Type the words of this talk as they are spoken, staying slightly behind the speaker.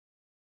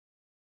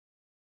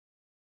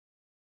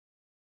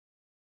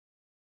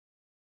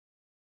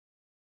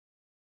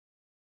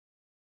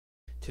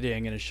Today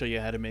I'm going to show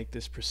you how to make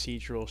this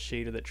procedural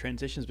shader that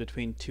transitions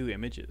between two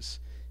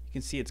images. You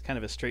can see it's kind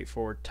of a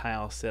straightforward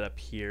tile setup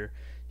here.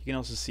 You can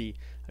also see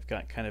I've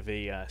got kind of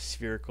a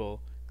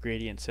spherical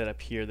gradient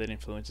setup here that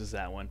influences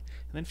that one.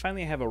 And then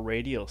finally I have a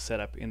radial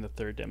setup in the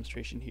third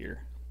demonstration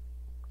here.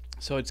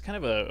 So it's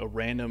kind of a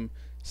random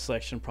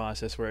selection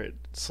process where it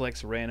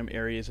selects random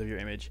areas of your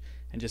image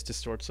and just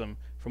distorts them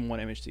from one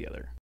image to the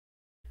other.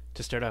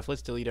 To start off,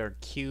 let's delete our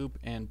cube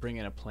and bring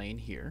in a plane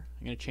here.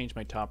 I'm going to change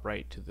my top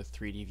right to the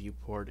 3D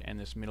viewport, and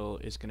this middle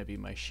is going to be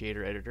my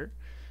shader editor.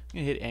 I'm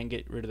going to hit and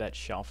get rid of that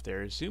shelf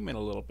there, zoom in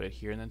a little bit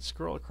here, and then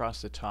scroll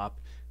across the top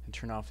and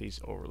turn off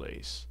these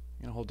overlays.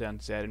 I'm going to hold down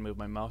Z and move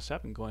my mouse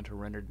up and go into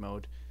rendered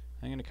mode.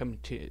 I'm going to come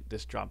to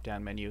this drop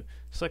down menu,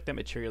 select that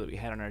material that we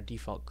had on our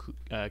default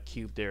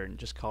cube there, and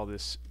just call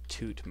this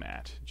Toot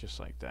Matte, just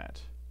like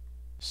that.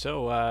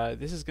 So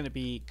this is going to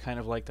be kind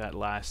of like that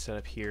last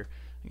setup here.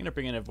 I'm going to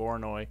bring in a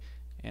Voronoi,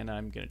 and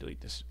I'm going to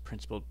delete this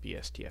principled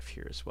BSDF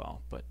here as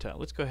well. But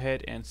let's go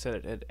ahead and set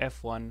it at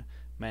F1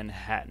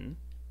 Manhattan,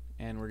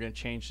 and we're going to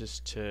change this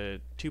to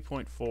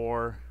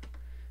 2.4,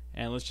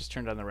 and let's just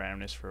turn down the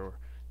randomness for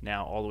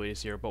now all the way to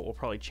 0, but we'll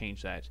probably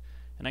change that.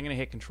 And I'm going to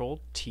hit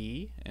Control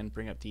T and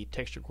bring up the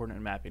texture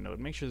coordinate mapping node.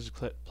 Make sure this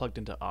is plugged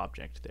into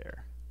object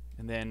there.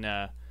 And then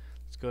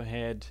let's go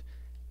ahead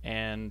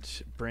and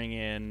bring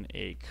in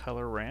a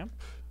color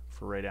ramp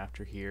for right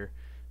after here.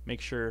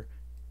 Make sure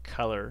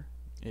color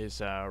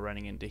is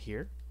running into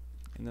here,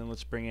 and then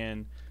let's bring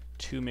in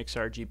two mix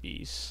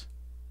RGBs.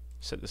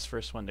 Set this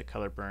first one to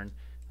color burn,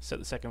 set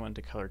the second one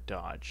to color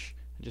dodge,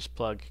 and just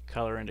plug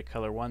color into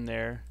color 1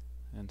 there,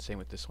 and same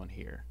with this one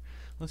here.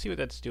 Let's see what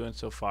that's doing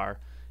so far.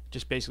 It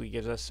just basically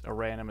gives us a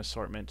random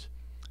assortment.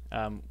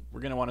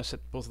 We're going to want to set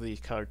both of these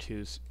color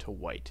 2s to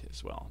white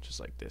as well, just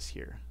like this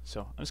here.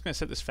 So I'm just going to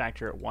set this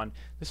factor at 1.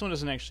 This one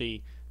doesn't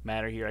actually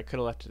matter here. I could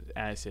have left it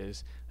as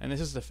is, and this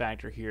is the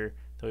factor here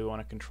that we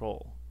want to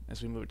control.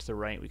 As we move it to the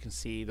right, we can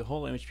see the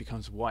whole image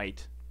becomes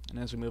white, and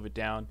as we move it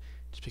down,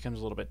 it just becomes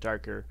a little bit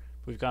darker.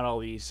 We've got all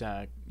these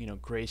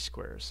gray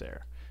squares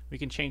there. We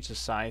can change the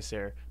size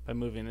there by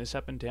moving this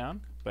up and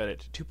down, but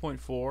at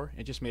 2.4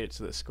 it just made it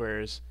so the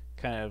squares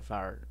kind of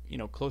are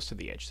close to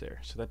the edge there,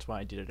 so that's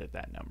why I did it at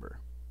that number.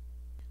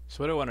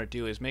 So what I want to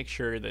do is make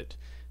sure that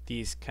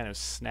these kind of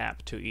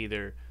snap to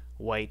either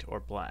white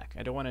or black.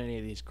 I don't want any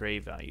of these gray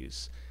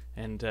values.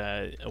 And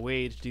a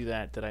way to do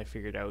that I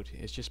figured out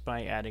is just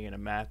by adding in a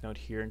math node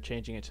here and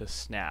changing it to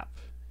snap.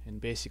 And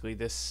basically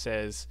this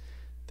says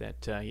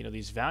that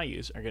these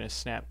values are going to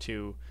snap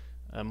to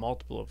a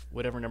multiple of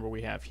whatever number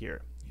we have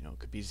here. It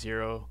could be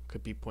 0,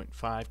 could be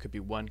 0.5, could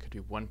be 1, could be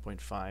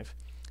 1.5.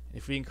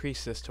 If we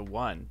increase this to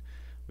 1,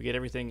 we get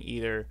everything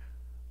either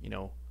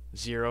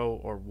 0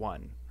 or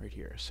 1 right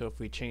here. So if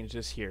we change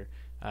this here,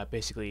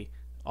 basically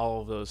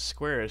all of those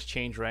squares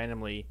change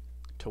randomly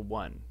to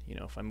 1.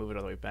 If I move it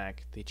all the way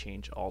back, they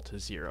change all to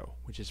 0,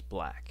 which is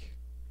black.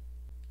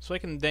 So I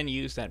can then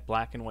use that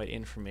black and white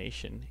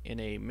information in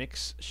a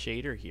mix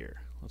shader here.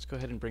 Let's go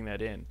ahead and bring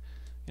that in.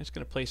 I'm just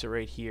going to place it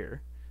right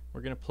here.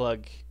 We're going to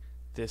plug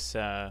this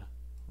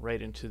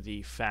right into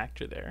the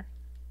factor there.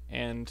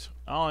 And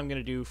all I'm going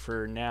to do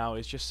for now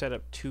is just set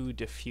up two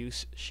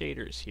diffuse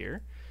shaders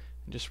here.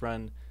 And just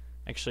run,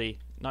 actually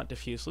not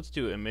diffuse, let's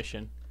do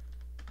emission,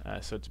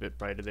 so it's a bit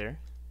brighter there.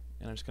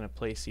 And I'm just going to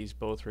place these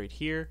both right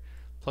here.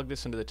 Plug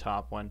this into the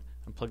top one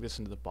and plug this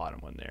into the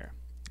bottom one there.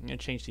 I'm going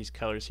to change these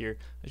colors here.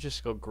 Let's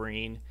just go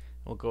green.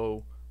 We'll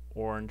go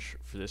orange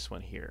for this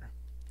one here.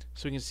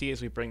 So we can see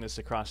as we bring this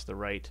across the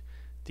right,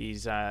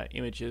 these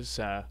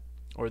images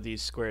or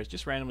these squares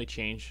just randomly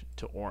change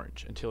to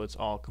orange until it's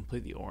all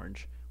completely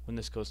orange when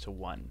this goes to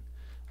 1.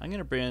 I'm going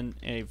to bring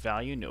in a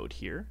value node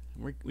here.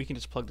 We can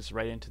just plug this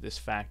right into this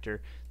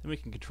factor. Then we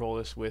can control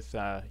this with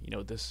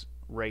this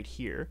right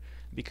here.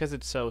 Because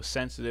it's so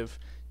sensitive,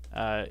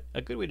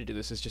 a good way to do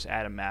this is just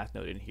add a math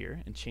node in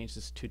here and change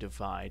this to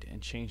divide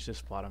and change this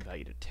bottom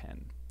value to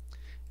 10.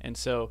 And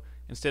so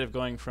instead of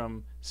going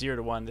from 0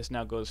 to 1, this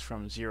now goes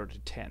from 0 to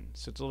 10.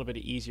 So it's a little bit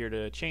easier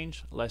to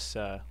change, less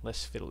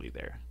fiddly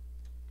there.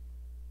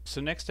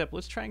 So next up,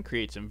 let's try and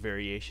create some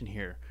variation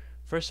here.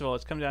 First of all,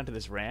 let's come down to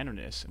this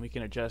randomness, and we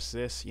can adjust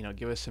this,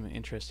 give us some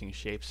interesting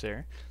shapes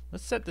there.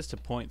 Let's set this to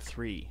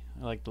 0.3.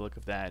 I like the look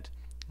of that.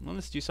 And then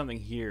let's do something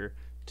here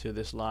to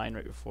this line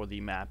right before the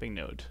mapping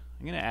node.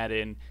 I'm going to add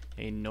in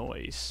a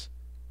noise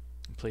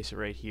and place it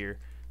right here,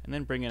 and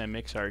then bring in a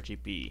mix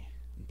RGB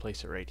and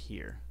place it right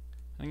here.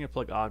 I'm going to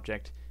plug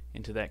object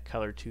into that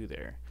color 2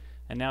 there.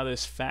 And now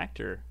this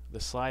factor,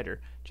 the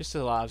slider, just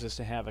allows us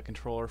to have a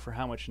controller for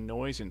how much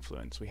noise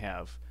influence we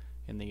have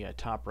in the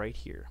top right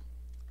here.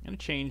 I'm going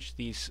to change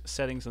these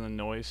settings on the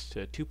noise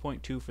to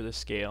 2.2 for the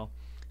scale,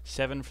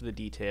 7 for the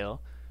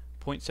detail,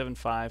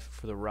 0.75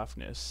 for the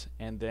roughness,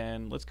 and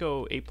then let's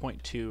go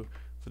 8.2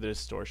 for the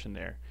distortion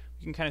there.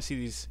 You can kind of see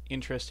these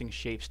interesting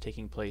shapes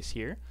taking place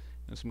here.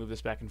 Let's move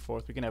this back and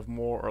forth. We can have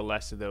more or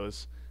less of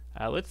those.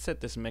 Let's set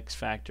this mix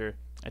factor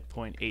at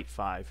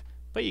 0.85,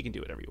 but you can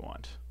do whatever you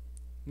want.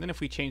 And then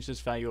if we change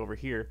this value over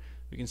here,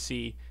 we can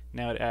see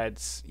now it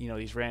adds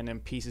these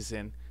random pieces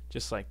in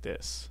just like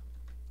this.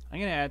 I'm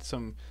going to add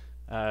some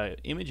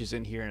images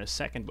in here in a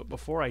second, but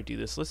before I do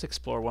this, let's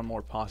explore one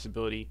more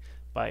possibility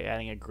by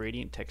adding a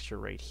gradient texture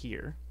right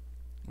here.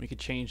 We could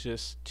change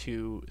this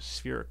to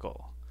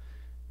spherical.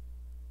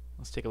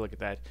 Let's take a look at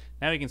that.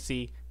 Now you can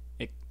see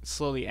it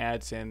slowly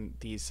adds in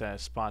these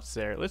spots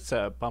there. Let's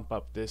bump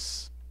up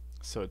this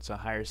so it's a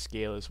higher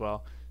scale as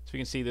well. So we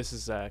can see this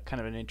is kind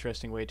of an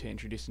interesting way to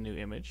introduce a new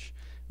image.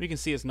 We can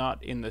see it's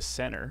not in the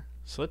center,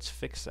 so let's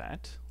fix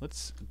that.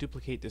 Let's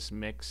duplicate this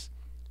mix,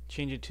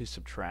 change it to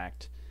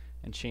subtract,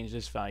 and change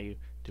this value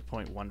to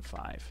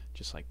 0.15,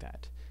 just like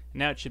that. And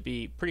now it should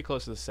be pretty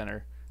close to the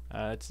center.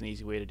 That's an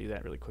easy way to do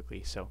that really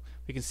quickly. So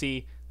we can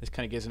see this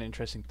kind of gives an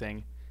interesting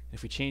thing.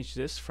 If we change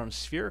this from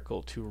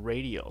spherical to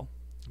radial,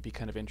 it'd be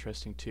kind of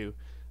interesting too.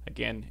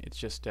 Again, it's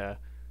just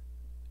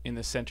in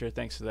the center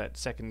thanks to that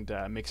second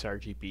mix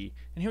RGB.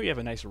 And here we have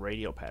a nice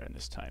radial pattern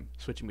this time,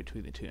 switching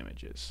between the two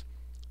images.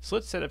 So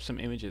let's set up some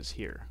images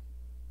here.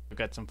 I've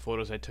got some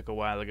photos I took a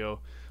while ago.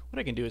 What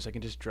I can do is I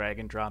can just drag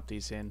and drop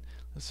these in.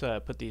 Let's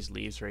put these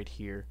leaves right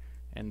here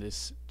and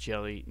this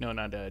jelly, no,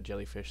 not a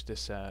jellyfish,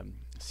 this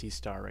sea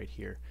star right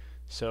here.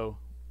 So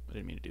I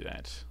didn't mean to do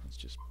that. Let's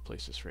just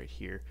place this right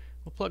here.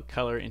 We'll plug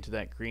color into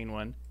that green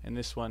one and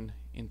this one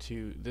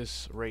into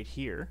this right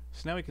here.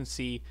 So now we can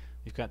see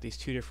we've got these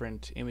two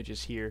different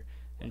images here,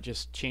 and it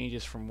just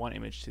changes from one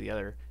image to the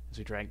other as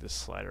we drag this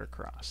slider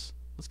across.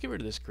 Let's get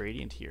rid of this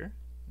gradient here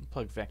and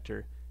plug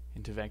vector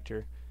into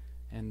vector,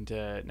 and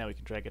now we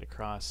can drag it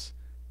across,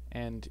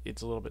 and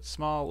it's a little bit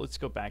small. Let's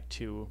go back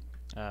to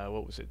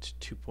what was it,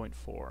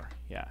 2.4.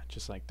 Yeah,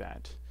 just like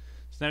that.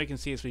 So now we can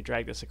see as we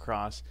drag this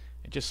across,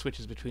 it just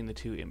switches between the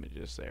two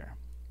images there.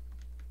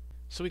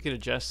 So we could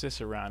adjust this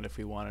around if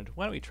we wanted.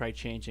 Why don't we try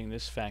changing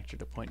this factor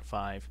to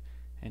 0.5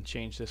 and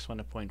change this one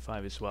to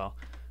 0.5 as well.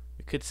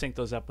 We could sync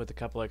those up with a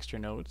couple extra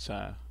nodes.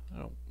 I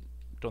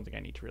don't think I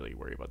need to really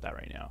worry about that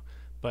right now.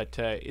 But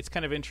it's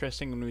kind of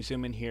interesting when we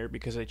zoom in here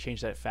because I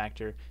changed that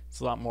factor.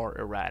 It's a lot more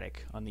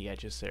erratic on the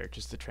edges there,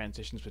 just the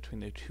transitions between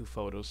the two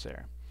photos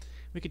there.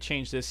 We could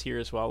change this here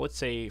as well. Let's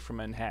say from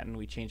Manhattan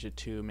we change it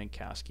to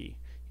Minkowski.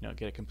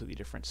 Get a completely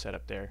different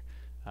setup there.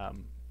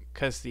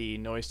 Because the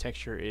noise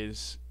texture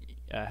is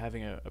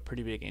having a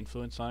pretty big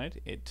influence on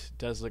it, it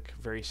does look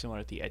very similar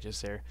at the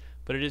edges there,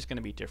 but it is going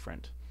to be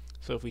different.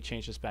 So if we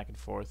change this back and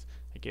forth,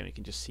 again we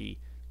can just see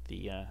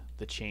the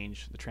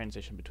change, the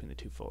transition between the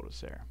two photos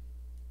there.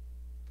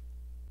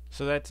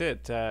 So that's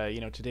it.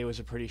 Today was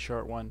a pretty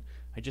short one.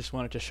 I just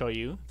wanted to show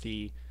you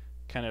the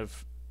kind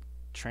of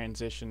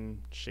transition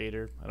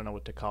shader, I don't know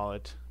what to call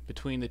it,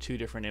 between the two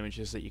different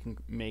images that you can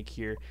make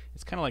here.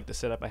 It's kind of like the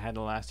setup I had in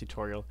the last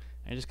tutorial.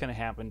 I just kind of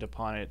happened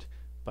upon it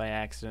by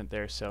accident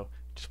there, so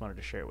just wanted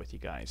to share it with you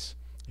guys.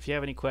 If you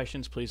have any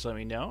questions, please let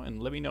me know,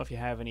 and let me know if you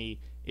have any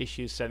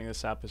issues setting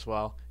this up as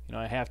well.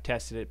 I have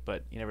tested it,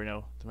 but you never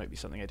know, there might be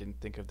something I didn't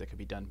think of that could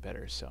be done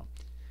better. So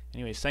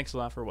anyways, thanks a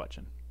lot for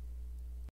watching.